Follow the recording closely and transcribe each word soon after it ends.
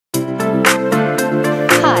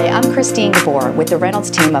Kristine with the Reynolds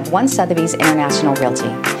team of One Sotheby's International Realty.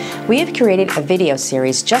 We have created a video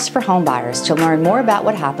series just for home buyers to learn more about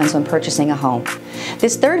what happens when purchasing a home.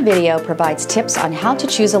 This third video provides tips on how to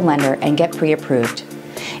choose a lender and get pre-approved.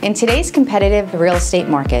 In today's competitive real estate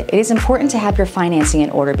market, it is important to have your financing in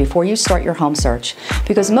order before you start your home search,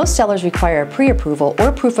 because most sellers require a pre-approval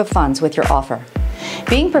or proof of funds with your offer.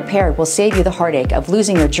 Being prepared will save you the heartache of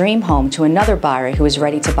losing your dream home to another buyer who is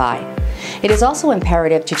ready to buy. It is also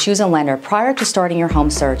imperative to choose a lender prior to starting your home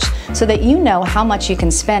search so that you know how much you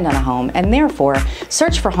can spend on a home and therefore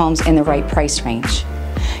search for homes in the right price range.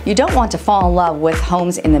 You don't want to fall in love with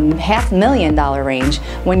homes in the $500,000 range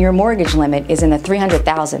when your mortgage limit is in the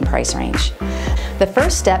 $300,000 price range. The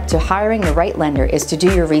first step to hiring the right lender is to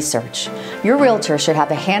do your research. Your realtor should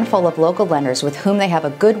have a handful of local lenders with whom they have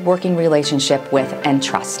a good working relationship with and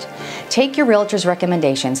trust. Take your realtor's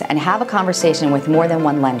recommendations and have a conversation with more than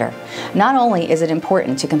one lender. Not only is it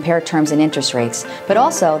important to compare terms and interest rates, but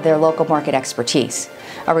also their local market expertise.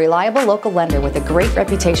 A reliable local lender with a great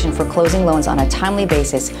reputation for closing loans on a timely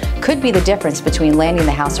basis could be the difference between landing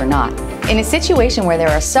the house or not. In a situation where there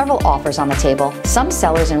are several offers on the table, some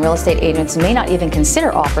sellers and real estate agents may not even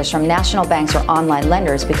consider offers from national banks or online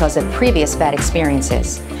lenders because of previous bad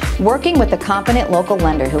experiences. Working with a competent local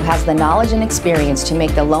lender who has the knowledge and experience to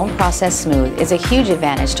make the loan process smooth is a huge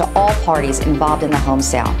advantage to all parties involved in the home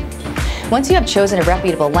sale. Once you have chosen a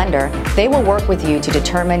reputable lender, they will work with you to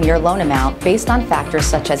determine your loan amount based on factors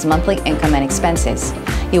such as monthly income and expenses.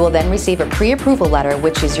 You will then receive a pre-approval letter,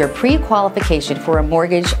 which is your pre-qualification for a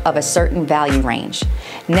mortgage of a certain value range.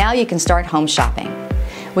 Now you can start home shopping.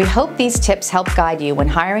 We hope these tips help guide you when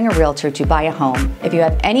hiring a realtor to buy a home. If you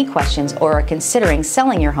have any questions or are considering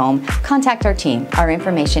selling your home, contact our team. Our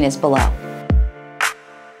information is below.